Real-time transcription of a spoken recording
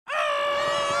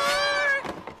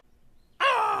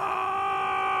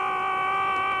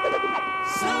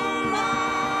so long.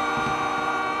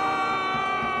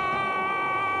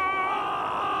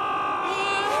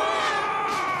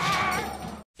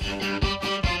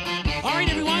 All right,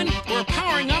 everyone, we're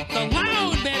powering up the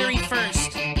loud battery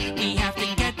first. We have to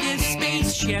get this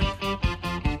spaceship.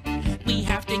 We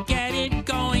have to get it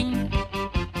going.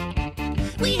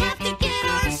 We have to get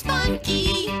our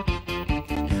Spunky.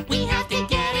 We have to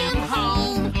get him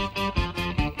home.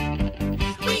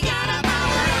 We gotta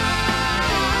power up.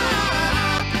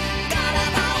 Gotta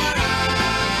power up.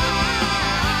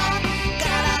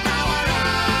 Gotta power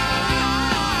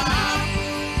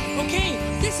up. Okay,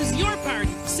 this is your part.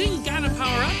 Sing Gotta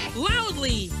Power Up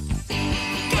loudly.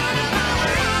 Gotta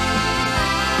power up.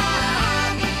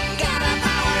 Gotta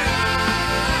power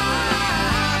up.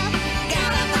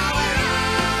 Gotta power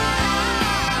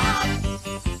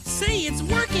up. Say it's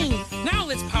working. Now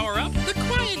let's power up the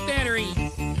quiet battery.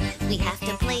 We have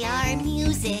to play our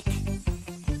music.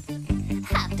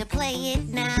 Have to play it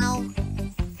now.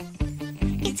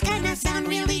 It's gonna sound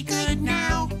really good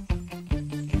now.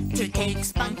 To take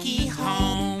Spunky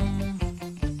home.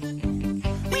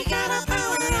 We gotta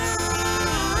power up.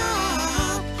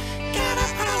 Gotta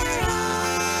power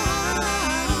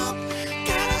up.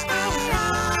 Gotta power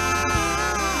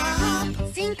up.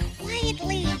 Think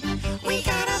quietly. We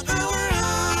gotta power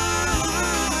up.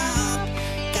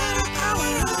 Gotta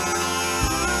power up.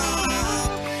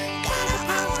 Gotta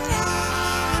power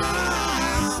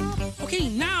up. Okay,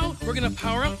 now we're gonna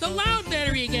power up the loud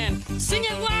battery again. Sing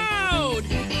it loud.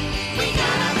 We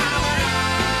gotta power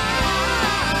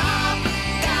up.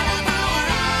 Gotta power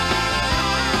up.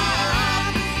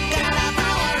 Gotta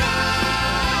power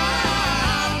up.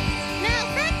 Now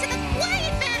back to the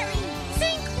quiet battery.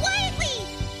 Sing quietly.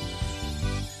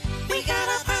 We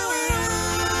gotta power up.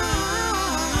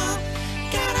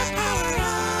 Gotta power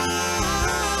up.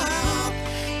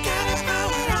 Gotta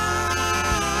power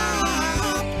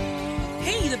up.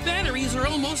 Hey, the batteries are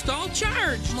almost all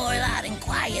charged. More loud and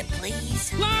quiet,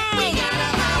 please. Loud! We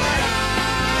gotta power up.